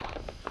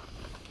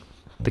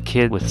The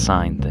kid with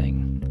sign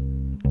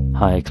thing.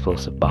 High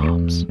explosive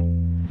bombs.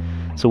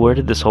 So where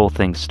did this whole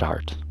thing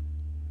start?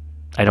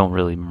 I don't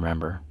really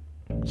remember.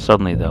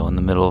 Suddenly, though, in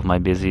the middle of my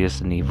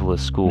busiest and evilest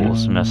school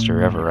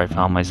semester ever, I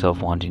found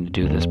myself wanting to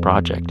do this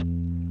project.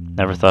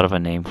 Never thought of a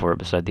name for it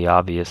beside the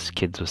obvious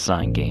kids with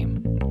sign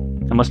game.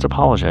 I must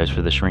apologize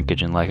for the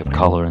shrinkage and lack of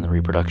color in the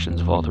reproductions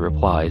of all the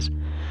replies.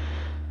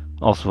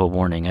 Also a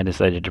warning, I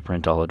decided to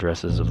print all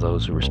addresses of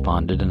those who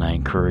responded, and I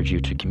encourage you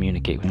to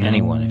communicate with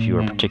anyone if you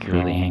are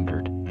particularly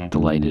angered,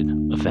 delighted,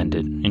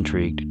 offended,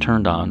 intrigued,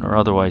 turned on, or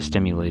otherwise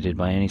stimulated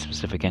by any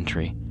specific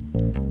entry.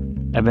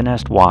 I've been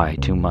asked why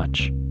too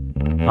much.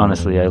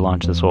 Honestly, I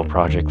launched this whole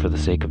project for the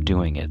sake of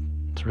doing it.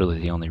 It's really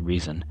the only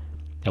reason.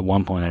 At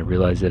one point I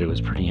realized that it was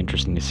pretty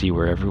interesting to see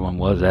where everyone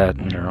was at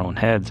in their own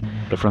heads,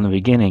 but from the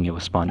beginning it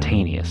was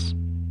spontaneous.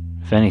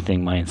 If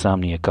anything, my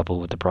insomnia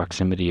coupled with the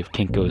proximity of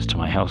Kinko's to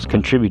my house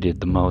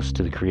contributed the most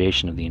to the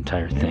creation of the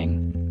entire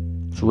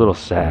thing. It's a little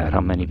sad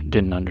how many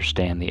didn't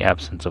understand the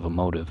absence of a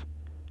motive.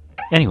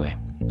 Anyway,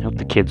 I hope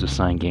the kids with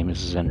sign game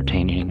is as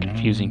entertaining and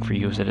confusing for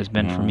you as it has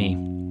been for me.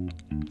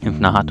 If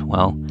not,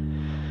 well,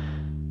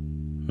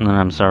 then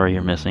I'm sorry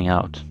you're missing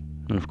out.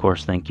 And of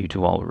course, thank you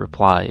to all who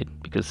replied,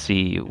 because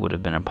see, it would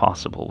have been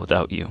impossible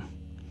without you.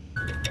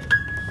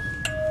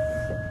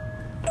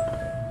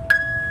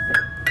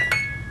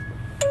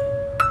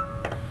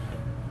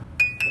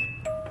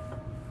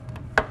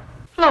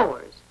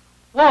 Floors,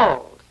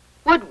 walls,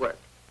 woodwork,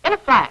 in a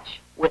flash,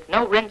 with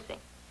no rinsing.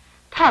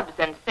 Tubs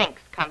and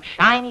sinks come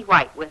shiny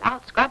white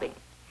without scrubbing.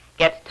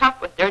 Gets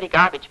tough with dirty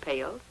garbage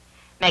pails.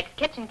 Makes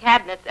kitchen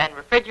cabinets and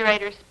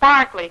refrigerators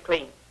sparkly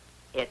clean.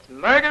 It's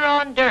murder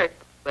on dirt,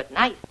 but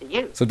nice to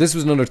use. So this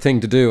was another thing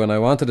to do, and I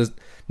wanted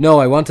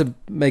to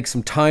make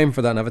some time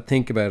for that and have a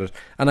think about it,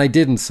 and I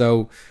didn't.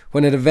 So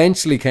when it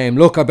eventually came,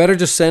 look, I better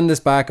just send this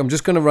back, I'm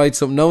just going to write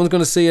something, no one's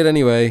going to see it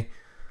anyway,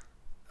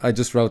 I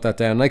just wrote that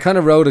down. And I kind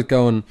of wrote it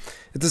going,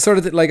 it's a sort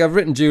of like, I've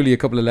written Julie a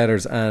couple of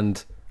letters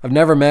and I've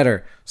never met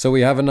her, so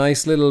we have a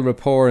nice little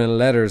rapport in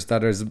letters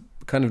that is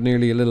kind of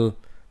nearly a little,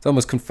 it's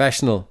almost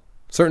confessional,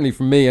 certainly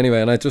for me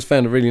anyway. And I just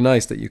found it really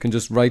nice that you can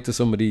just write to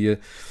somebody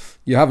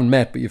you haven't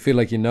met, but you feel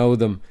like you know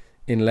them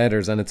in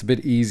letters, and it's a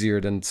bit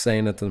easier than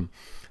saying it to them.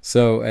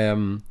 So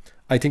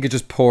I think it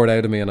just poured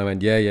out of me, and I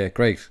went, yeah,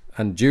 great.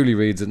 And Julie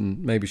reads it,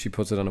 and maybe she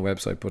puts it on a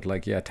website, but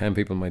 10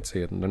 people might see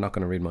it, and they're not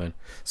going to read mine.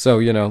 So,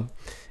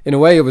 in a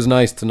way it was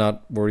nice to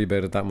not worry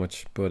about it that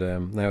much, but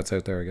now it's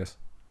out there, I guess.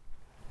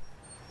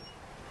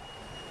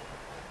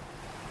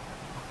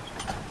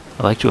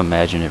 I like to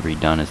imagine it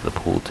redone as the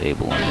pool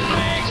table.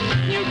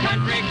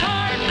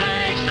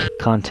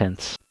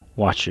 Contents.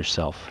 Watch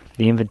yourself.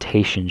 The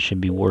invitation should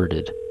be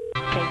worded.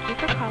 Thank you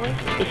for calling.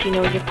 If you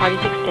know your party's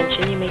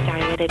extension, you may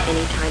dial it at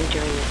any time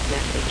during this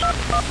message.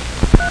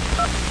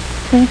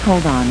 Please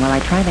hold on while I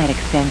try that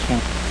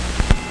extension.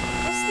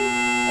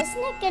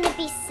 Isn't it going to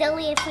be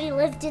silly if we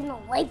lived in a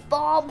light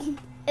bulb?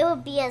 It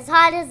would be as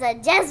hot as a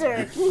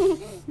desert.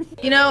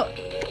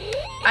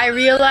 I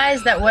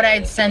realized that what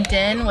I'd sent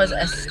in was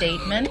a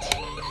statement,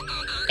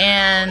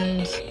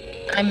 and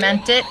I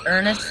meant it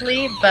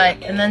earnestly,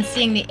 and then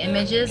seeing the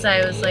images,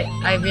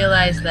 I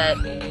realized that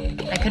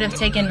I could have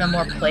taken a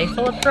more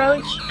playful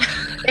approach.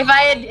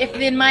 If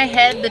in my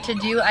head the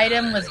to-do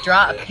item was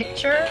draw a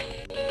picture,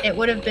 I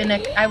would have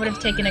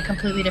taken a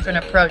completely different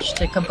approach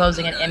to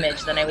composing an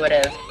image than I would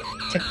have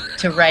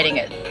to writing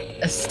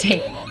a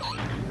statement.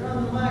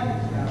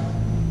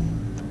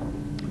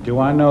 Do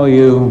I know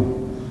you?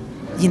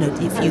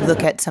 If you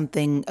look at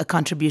something, a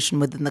contribution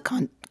within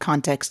the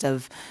context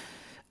of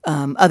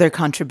other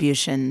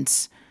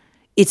contributions,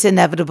 it's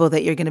inevitable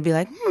that you're going to be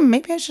like,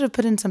 maybe I should have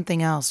put in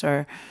something else,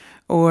 or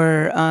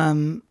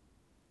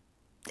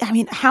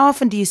how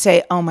often do you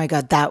say, oh my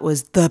God, that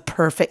was the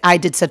perfect, I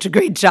did such a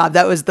great job,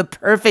 that was the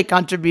perfect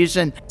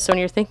contribution. So when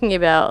you're thinking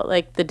about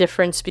the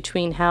difference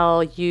between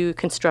how you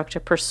construct a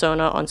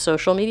persona on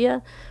social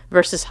media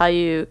versus how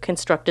you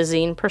construct a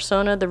zine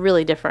persona, they're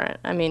really different.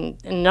 In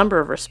a number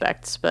of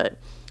respects, but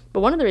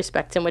one of the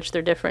respects in which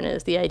they're different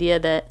is the idea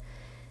that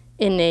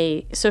in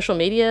a social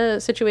media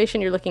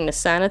situation, you're looking to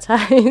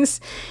sanitize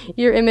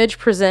your image,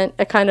 present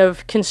a kind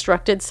of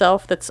constructed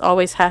self that's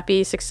always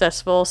happy,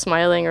 successful,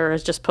 smiling, or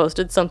has just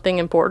posted something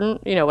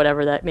important,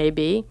 whatever that may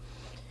be.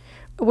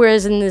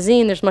 Whereas in the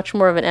zine, there's much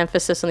more of an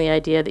emphasis on the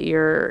idea that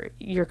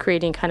you're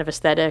creating kind of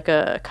aesthetic,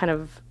 a kind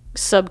of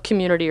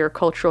sub-community or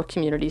cultural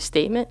community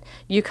statement.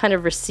 You kind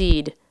of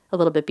recede a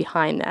little bit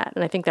behind that.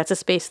 And I think that's a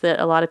space that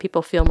a lot of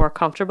people feel more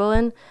comfortable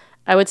in.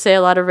 I would say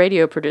a lot of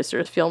radio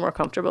producers feel more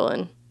comfortable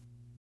in.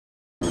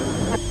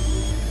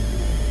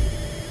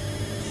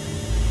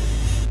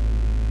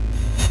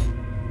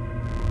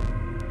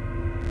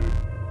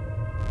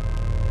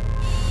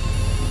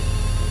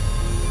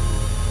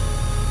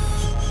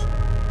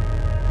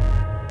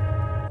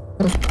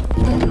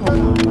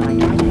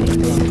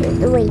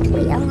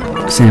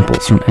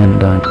 Samples from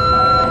Anodyne.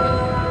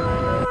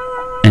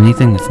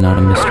 Anything that's not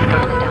a mystery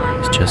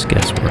is just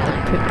guesswork.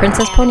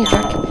 Princess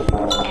Ponytail.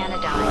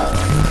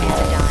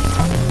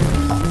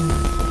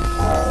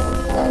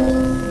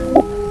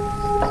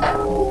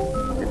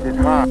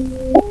 I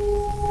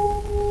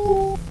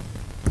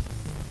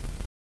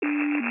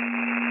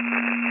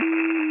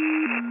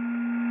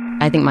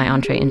think my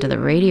entree into the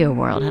radio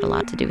world had a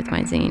lot to do with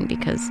my zine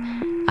because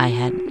I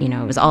had,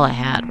 it was all I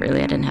had,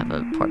 really. I didn't have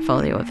a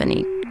portfolio of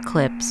any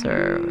clips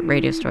or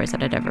radio stories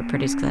that I'd ever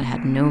produced because I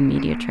had no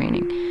media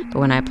training. But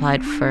when I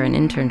applied for an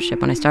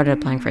internship, when I started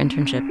applying for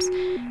internships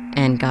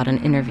and got an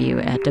interview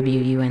at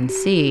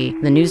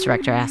WUNC, the news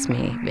director asked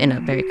me in a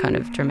very kind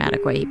of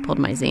dramatic way, he pulled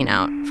my zine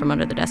out from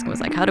under the desk and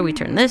was like, how do we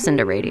turn this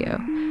into radio?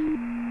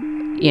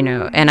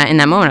 And in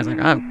that moment I was like,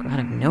 oh, God, I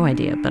have no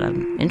idea, but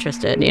I'm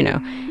interested,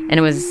 And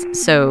it was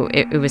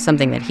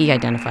something that he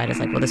identified as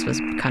like, well, this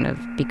was kind of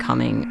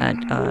becoming,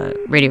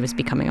 radio was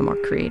becoming a more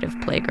creative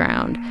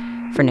playground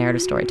for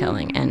narrative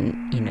storytelling. And,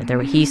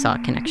 he saw a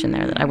connection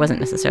there that I wasn't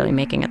necessarily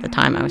making at the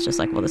time. I was just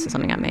like, well, this is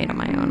something I made on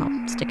my own.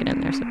 I'll stick it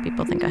in there so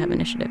people think I have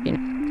initiative,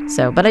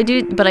 So, but I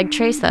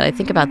trace that. I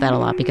think about that a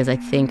lot because I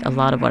think a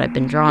lot of what I've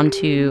been drawn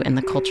to and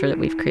the culture that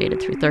we've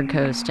created through Third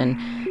Coast and,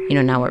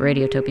 now what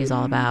Radiotopia is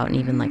all about and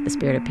even like the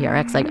spirit of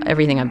PRX, like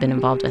everything I've been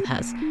involved with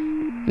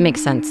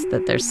makes sense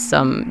that there's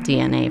some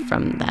DNA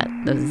from that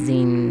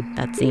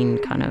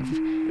zine kind of,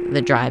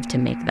 the drive to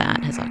make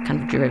that has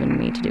kind of driven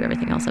me to do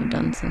everything else I've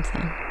done since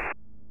then.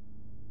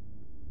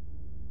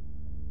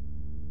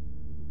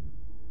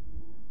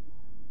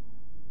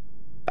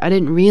 I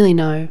didn't really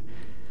know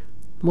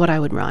what I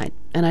would write,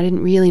 and I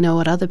didn't really know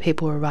what other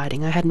people were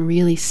writing. I hadn't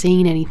really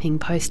seen anything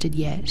posted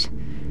yet.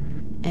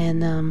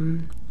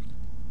 And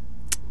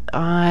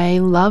I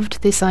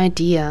loved this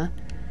idea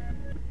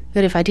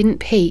that if I didn't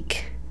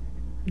peak,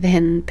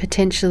 then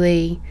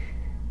potentially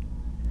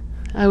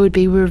I would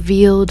be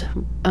revealed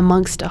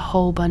amongst a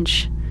whole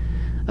bunch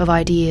of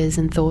ideas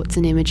and thoughts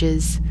and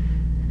images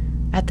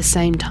at the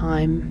same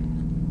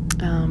time,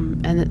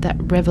 and that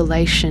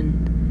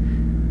revelation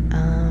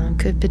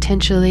could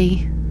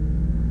potentially,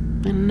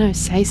 I don't know,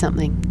 say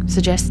something,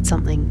 suggest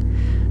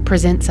something,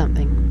 present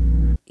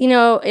something.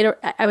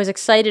 I was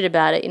excited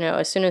about it.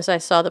 As soon as I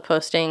saw the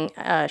posting,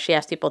 she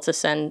asked people to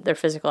send their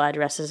physical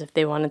addresses if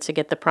they wanted to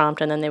get the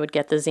prompt, and then they would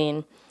get the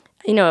zine.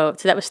 So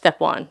that was step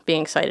one,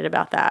 being excited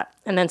about that.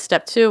 And then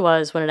step two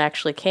was when it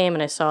actually came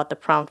and I saw what the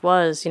prompt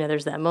was,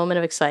 there's that moment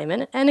of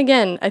excitement. And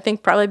again, I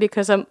think probably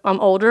because I'm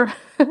older,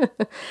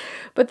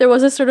 but there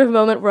was a sort of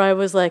moment where I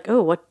was like,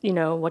 oh,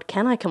 what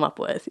can I come up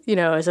with?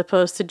 As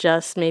opposed to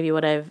just maybe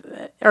what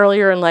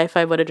earlier in life,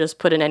 I would have just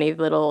put in any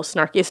little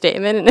snarky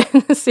statement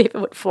and see if it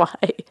would fly.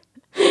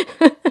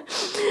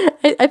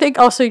 I think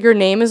also your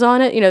name is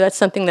on it. That's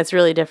something that's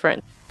really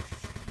different.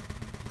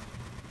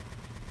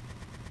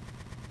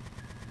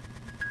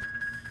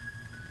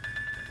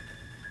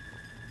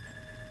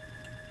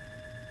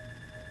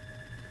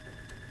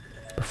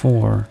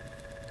 Before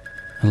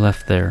I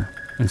left there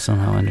and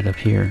somehow ended up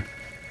here,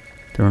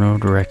 there were no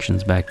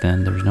directions back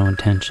then. There was no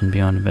intention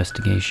beyond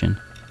investigation.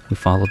 We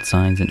followed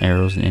signs and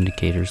arrows and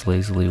indicators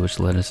lazily,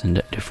 which led us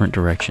in different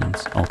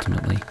directions,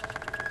 ultimately.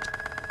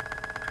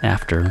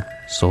 After,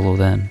 solo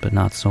then, but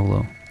not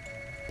solo.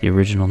 The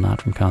original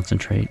not from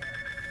concentrate.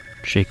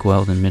 Shake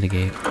well, then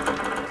mitigate.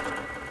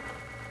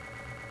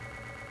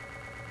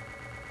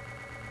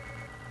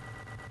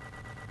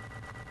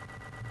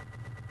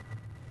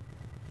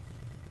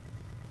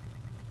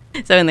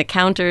 So in the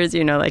counters,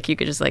 like you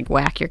could just like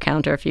whack your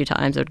counter a few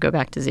times, it would go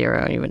back to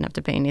zero and you wouldn't have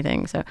to pay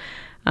anything. So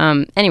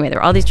anyway, there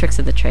were all these tricks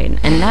of the trade,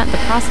 and the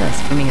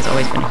process for me has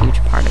always been a huge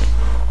part of it.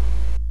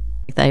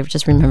 I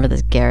just remember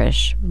this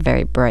garish,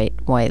 very bright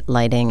white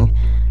lighting,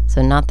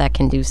 so not that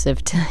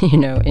conducive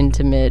to,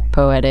 intimate,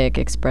 poetic,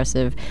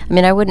 expressive.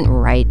 I wouldn't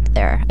write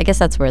there. I guess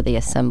that's where the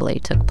assembly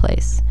took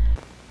place.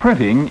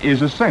 Printing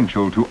is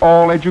essential to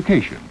all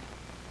education.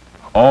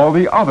 All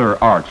the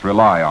other arts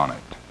rely on it.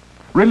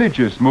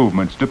 Religious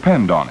movements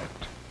depend on it.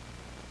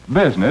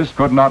 Business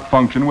could not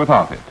function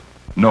without it,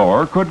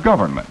 nor could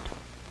government.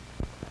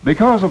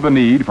 Because of the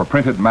need for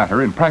printed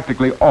matter in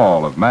practically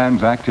all of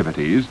man's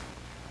activities,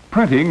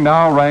 printing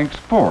now ranks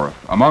fourth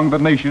among the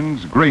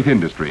nation's great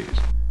industries.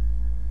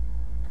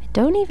 I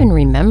don't even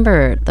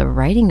remember the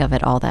writing of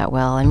it all that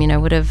well.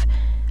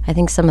 I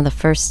think some of the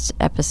first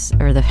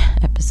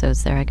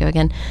episodes, there I go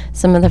again,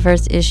 some of the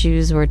first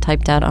issues were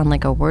typed out on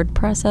like a word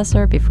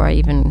processor before I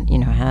even,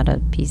 had a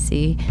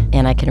PC.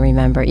 And I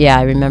remember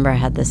I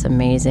had this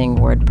amazing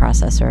word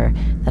processor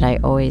that I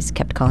always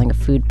kept calling a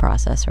food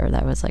processor.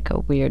 That was like a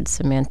weird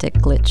semantic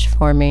glitch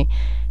for me.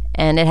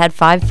 And it had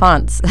 5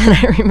 fonts. And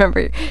I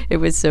remember it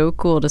was so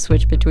cool to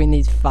switch between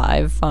these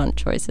 5 font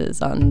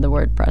choices on the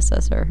word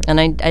processor. And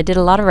I did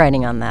a lot of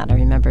writing on that. I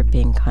remember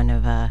being kind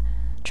of a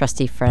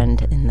trusty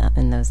friend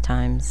in those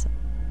times.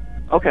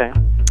 Okay.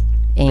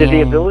 And did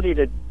the ability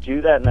to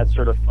do that and that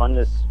sort of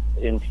funness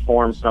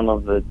inform some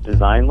of the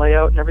design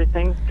layout and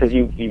everything? Because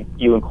you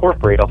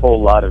incorporate a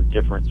whole lot of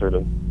different sort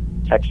of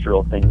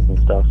textural things and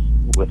stuff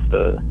with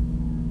the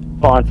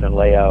fonts and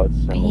layouts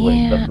and the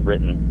way stuff's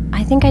written.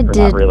 I think I did.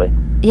 Not really.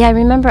 Yeah, I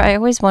remember I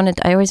always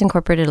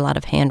incorporated a lot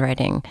of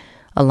handwriting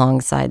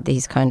alongside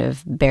these kind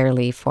of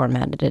barely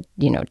formatted,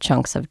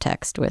 chunks of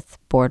text with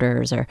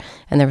borders,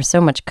 and there was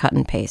so much cut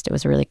and paste. It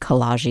was really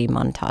collagey,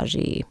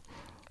 montagey,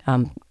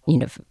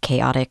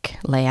 chaotic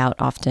layout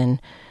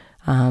often.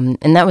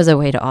 And that was a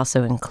way to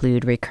also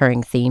include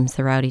recurring themes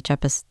throughout each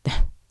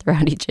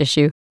throughout each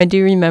issue. I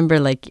do remember,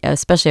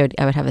 especially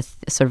I would have a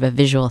sort of a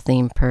visual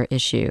theme per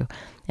issue.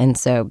 And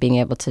so being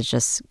able to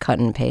just cut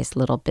and paste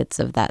little bits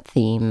of that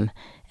theme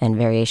and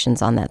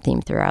variations on that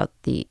theme throughout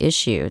the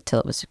issue till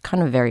it was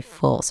kind of very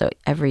full. So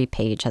every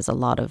page has a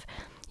lot of,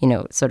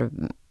 sort of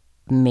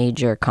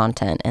major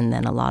content, and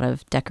then a lot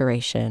of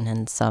decoration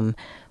and some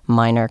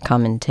minor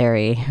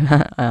commentary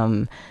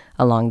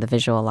along the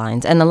visual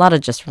lines, and a lot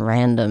of just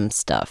random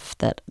stuff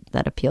that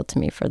appealed to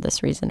me for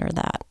this reason or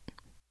that.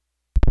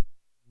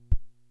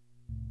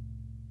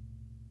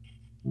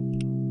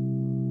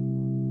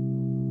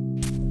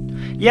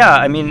 Yeah,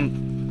 I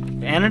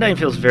mean, Anodyne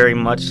feels very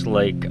much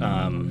like,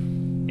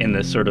 in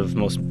the sort of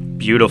most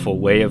beautiful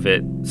way of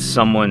it,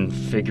 someone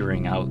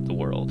figuring out the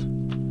world.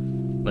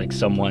 Like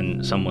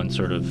someone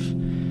sort of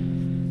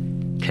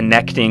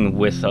connecting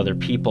with other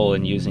people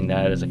and using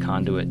that as a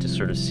conduit to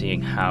sort of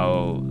seeing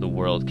how the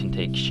world can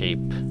take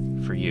shape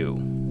for you.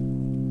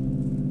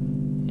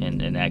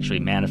 And actually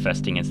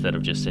manifesting instead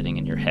of just sitting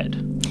in your head.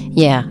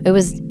 Yeah, it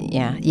was,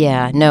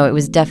 no, it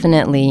was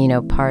definitely,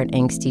 part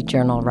angsty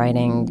journal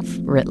writing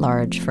writ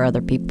large for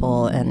other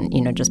people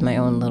and, just my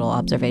own little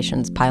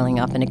observations piling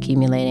up and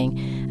accumulating.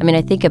 I mean,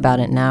 I think about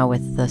it now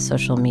with the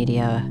social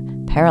media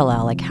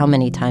parallel, like how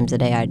many times a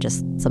day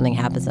something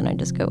happens and I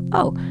just go,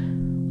 oh,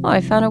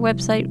 I found a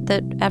website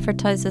that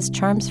advertises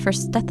charms for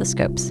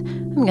stethoscopes.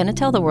 I'm going to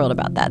tell the world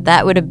about that.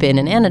 That would have been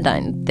an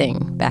Anodyne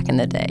thing back in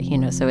the day,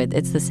 so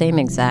it's the same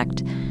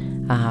exact,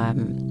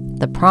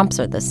 the prompts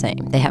are the same.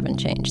 They haven't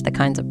changed. The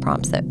kinds of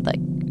prompts that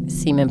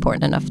seem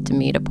important enough to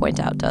me to point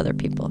out to other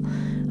people.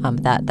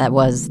 That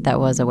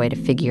was a way to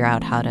figure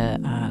out how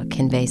to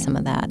convey some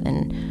of that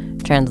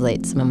and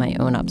translate some of my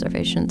own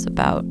observations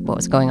about what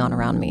was going on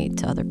around me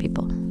to other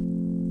people.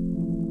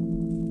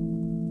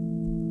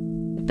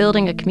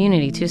 Building a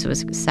community too, so it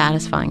was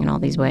satisfying in all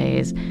these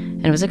ways,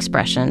 and it was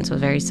expression, so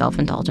very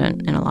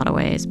self-indulgent in a lot of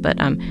ways. But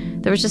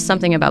there was just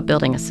something about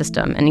building a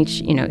system, and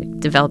each,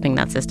 developing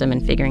that system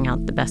and figuring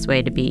out the best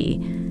way to be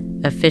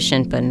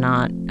efficient, but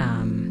not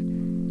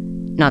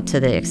to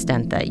the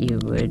extent that you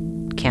would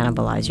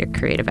cannibalize your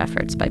creative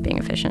efforts by being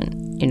efficient.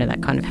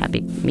 That kind of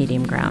happy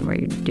medium ground where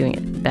you're doing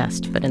it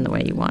best, but in the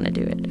way you want to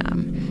do it.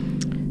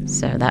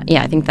 So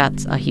I think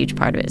that's a huge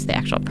part of it is the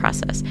actual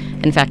process.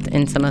 In fact,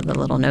 in some of the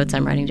little notes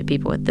I'm writing to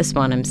people with this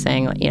one, I'm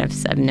saying,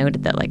 I've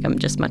noted that I'm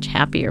just much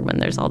happier when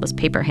there's all this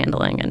paper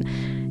handling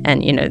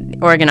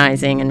and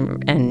organizing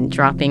and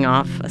dropping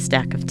off a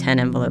stack of 10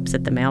 envelopes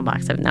at the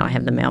mailbox. Now I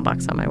have the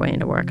mailbox on my way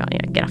into work. I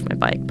get off my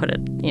bike, put it,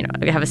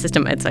 I have a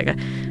system. It's like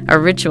a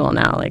ritual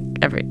now, like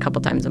every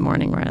couple times a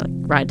morning where I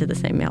ride to the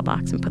same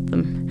mailbox and put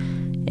them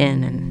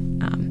in, and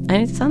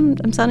I'm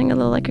sounding a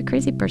little like a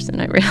crazy person,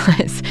 I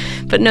realize.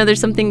 But no, there's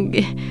something,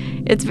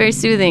 it's very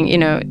soothing,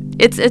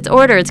 it's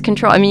order, it's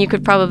control. I mean, you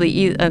could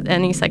probably,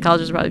 any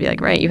psychologist would probably be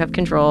like, right, you have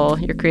control,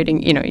 you're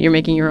creating, you're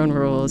making your own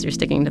rules, you're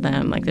sticking to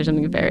them. Like there's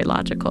something very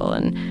logical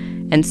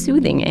and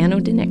soothing,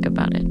 anodynic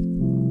about it.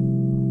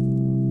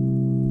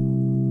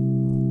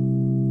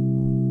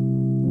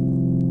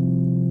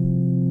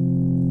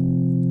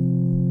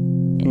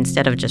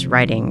 Instead of just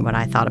writing what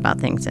I thought about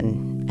things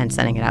and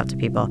sending it out to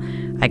people,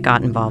 I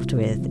got involved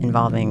with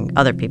involving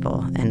other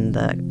people and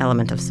the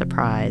element of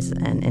surprise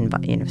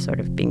and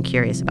sort of being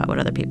curious about what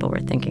other people were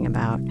thinking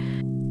about.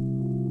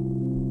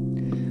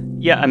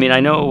 Yeah, I mean, I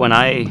know when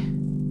I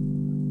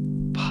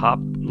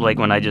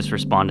when I just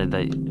responded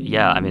that,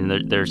 yeah, I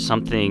mean, there's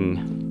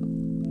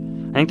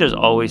something, I think there's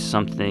always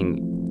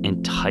something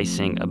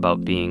enticing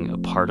about being a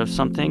part of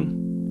something,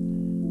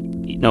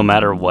 no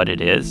matter what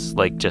it is,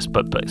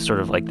 but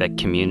sort of like that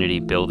community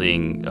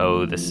building,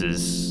 this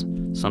is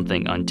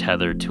something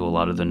untethered to a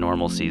lot of the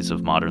normalcies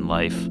of modern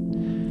life.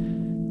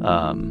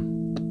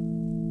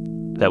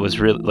 That was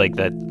really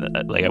that.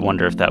 I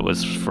wonder if that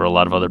was for a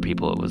lot of other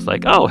people. It was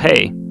like, oh,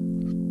 hey,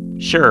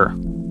 sure,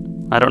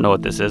 I don't know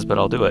what this is, but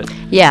I'll do it.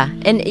 Yeah,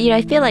 and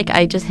I feel like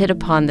I just hit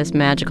upon this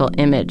magical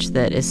image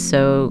that is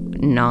so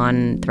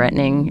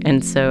non-threatening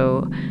and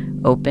so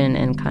open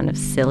and kind of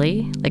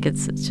silly. Like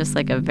it's just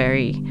like I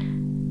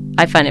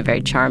find it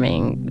very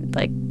charming,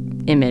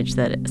 image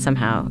that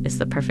somehow is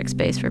the perfect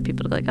space for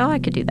people to be like, oh, I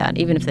could do that,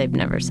 even if they've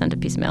never sent a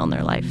piece of mail in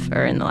their life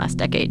or in the last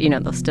decade.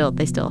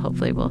 They still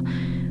hopefully will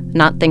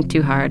not think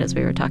too hard, as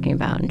we were talking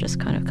about, and just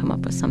kind of come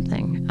up with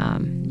something.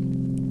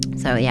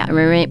 So yeah, it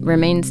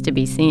remains to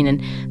be seen,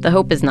 and the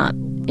hope is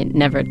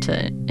never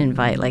to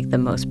invite the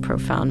most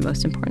profound,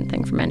 most important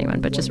thing from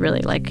anyone, but just really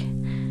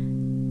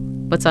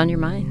what's on your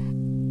mind.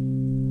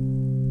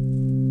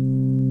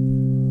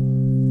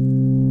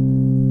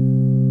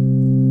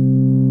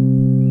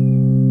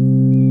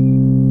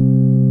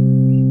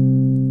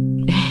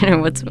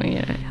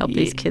 Help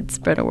these kids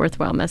spread a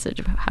worthwhile message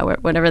of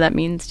whatever that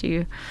means to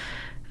you.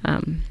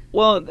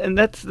 Well, and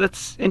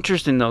that's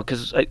interesting though,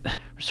 because I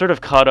sort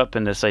of caught up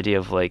in this idea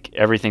of like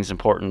everything's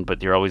important,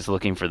 but you're always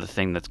looking for the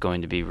thing that's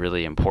going to be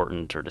really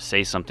important or to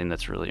say something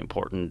that's really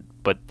important.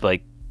 But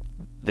like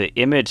the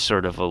image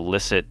sort of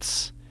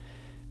elicits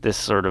this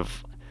sort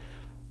of,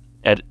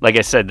 like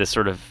I said, this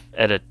sort of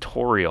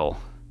editorial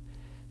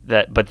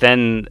that. But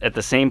then at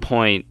the same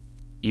point,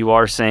 you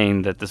are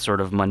saying that the sort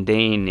of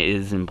mundane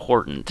is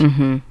important.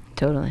 Mm-hmm.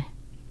 Totally.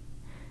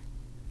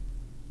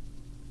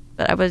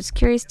 But I was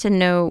curious to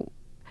know,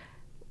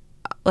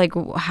 like,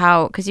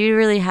 how, because you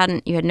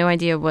had no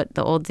idea what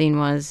the old zine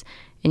was,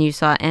 and you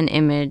saw an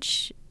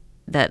image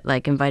that,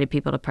 like, invited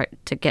people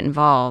to get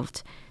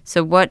involved.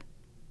 So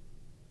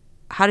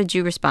how did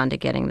you respond to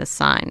getting the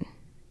sign?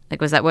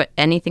 Like, was that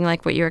anything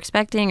like what you were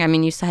expecting? I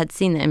mean, you had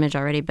seen the image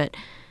already, but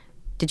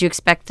did you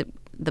expect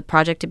the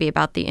project to be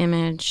about the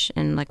image?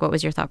 And, like, what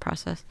was your thought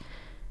process?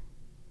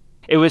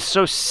 It was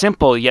so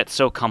simple yet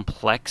so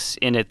complex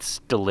in its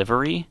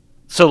delivery.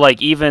 So,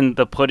 like, even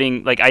the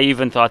putting, like, I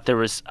thought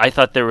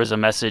there was a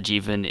message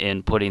even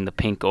in putting the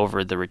pink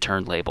over the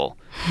return label.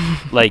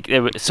 Like,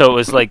 so it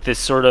was like this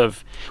sort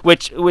of,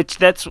 which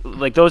that's,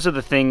 like, those are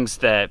the things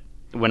that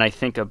when I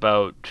think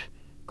about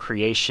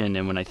creation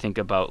and when I think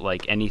about,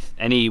 like,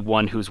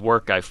 anyone whose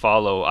work I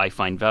follow, I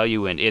find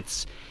value in,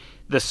 it's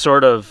the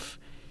sort of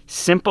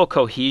simple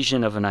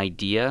cohesion of an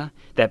idea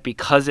that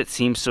because it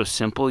seems so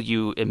simple,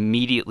 you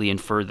immediately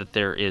infer that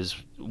there is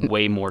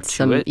way more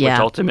to it, which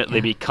ultimately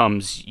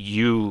becomes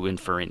you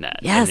inferring that.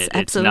 Yes, and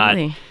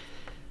absolutely. It's not,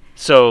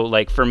 so,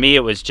 like, for me, it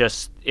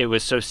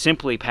was so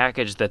simply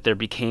packaged that there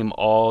became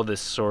all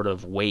this sort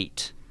of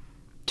weight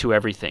to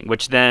everything,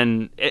 which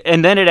then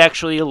it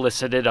actually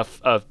elicited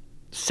a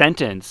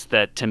sentence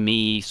that to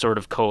me sort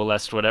of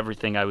coalesced what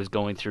everything I was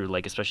going through,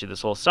 like, especially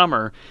this whole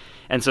summer.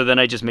 And so then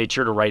I just made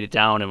sure to write it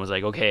down and was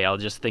like, okay, I'll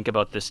just think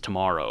about this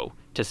tomorrow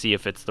to see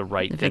if it's the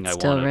right thing I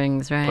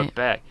want to put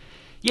back.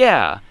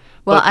 Yeah.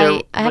 Well,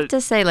 I have to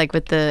say, like,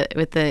 with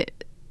the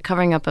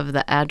covering up of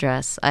the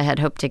address, I had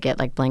hoped to get,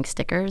 like, blank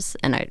stickers,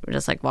 and I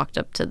just, like, walked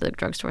up to the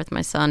drugstore with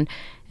my son,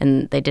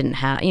 and they didn't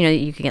have,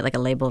 you could get, like, a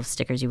label of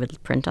stickers you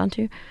would print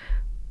onto,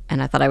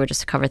 and I thought I would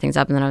just cover things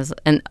up,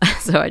 and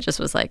so I just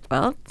was like,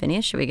 well,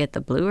 Phineas, should we get the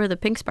blue or the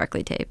pink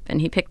sparkly tape?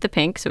 And he picked the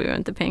pink, so we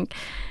went the pink.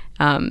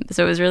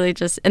 So it was really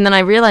just, and then I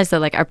realized that,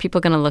 like, are people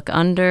going to look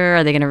under?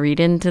 Are they going to read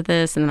into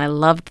this? And I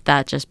loved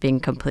that just being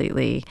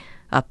completely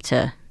up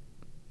to,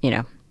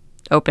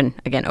 open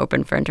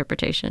for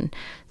interpretation.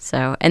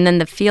 So, and then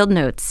the field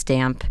notes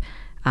stamp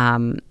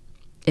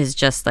is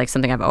just, like,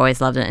 something I've always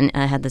loved. And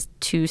I had this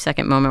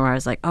 2-second moment where I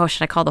was like, oh,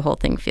 should I call the whole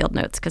thing field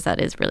notes? Because that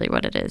is really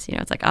what it is.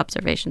 It's like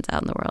observations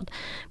out in the world.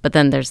 But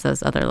then there's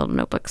those other little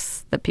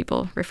notebooks that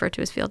people refer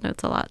to as field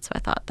notes a lot. So I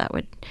thought that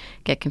would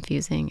get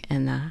confusing.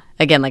 And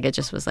again, like, it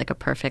just was like a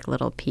perfect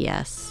little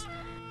PS.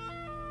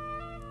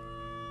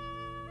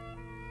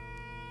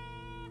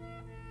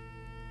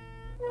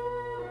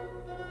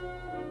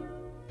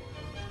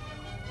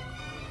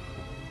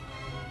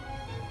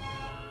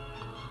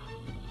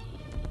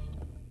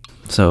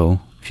 So,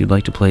 if you'd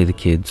like to play the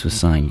Kids with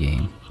Sign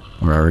game,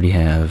 or already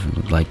have and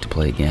would like to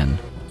play again,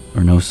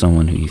 or know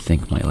someone who you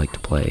think might like to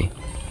play,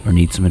 or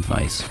need some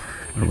advice,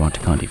 or want to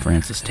Conte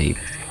Francis tape,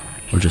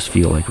 or just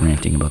feel like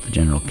ranting about the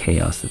general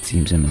chaos that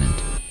seems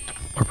imminent,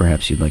 or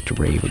perhaps you'd like to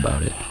rave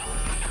about it,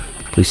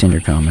 please send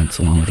your comments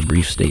along with a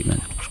brief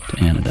statement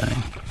to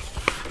Anodyne